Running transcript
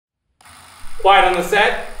Quiet on the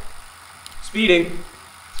set. Speeding.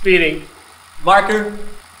 Speeding. Marker.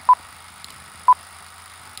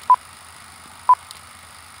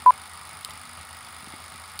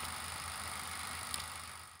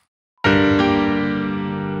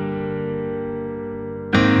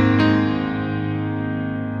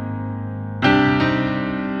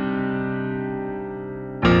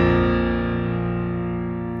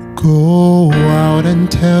 Go out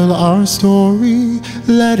and tell our story,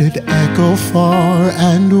 let it echo far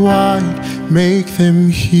and wide. Make them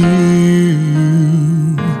hear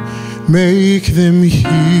you, make them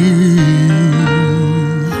hear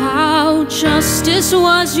you. How justice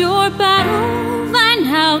was your battle, and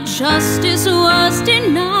how justice was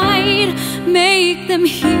denied. Make them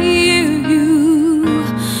hear you,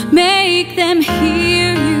 make them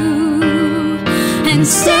hear you. And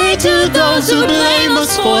say to those who blame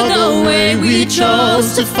us for the way we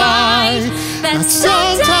chose to fight, that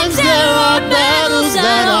sometimes there are battles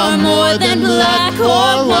that are more than black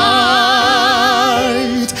or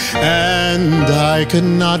white. And I could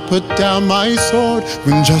not put down my sword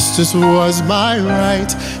when justice was my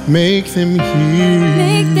right. Make them hear you.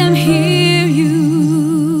 Make them hear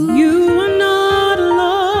you. You are not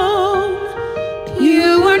alone.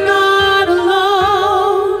 You are not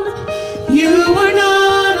alone. You are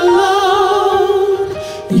not alone.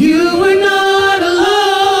 You are not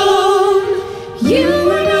alone. You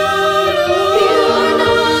are not alone. You are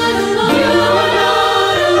not alone. You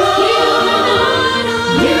are not alone.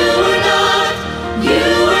 You are not. You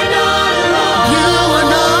are not alone. You are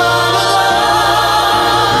not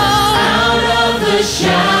alone. Out of the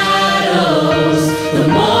shadows, the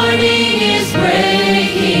morning is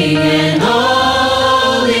breaking, and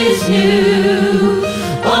all is new.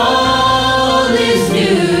 All is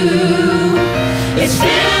new. It's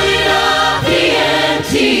filling up the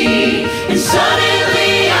empty, and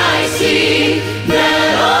suddenly I see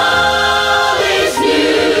that all is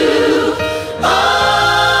new.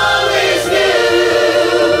 All is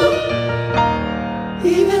new.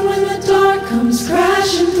 Even when the dark comes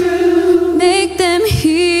crashing through, Make them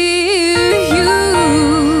hear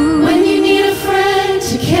you. when you need a friend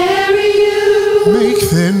to carry you, Make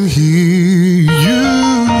them hear you.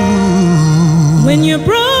 when you're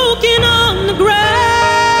broken on the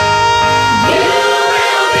ground, you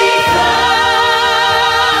will be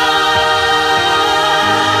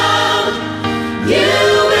found. You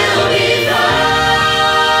will be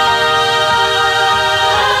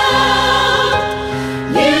found.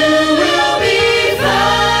 You will be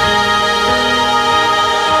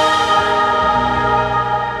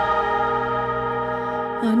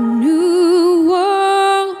found. A new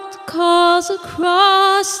world calls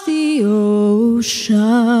across the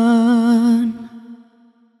ocean.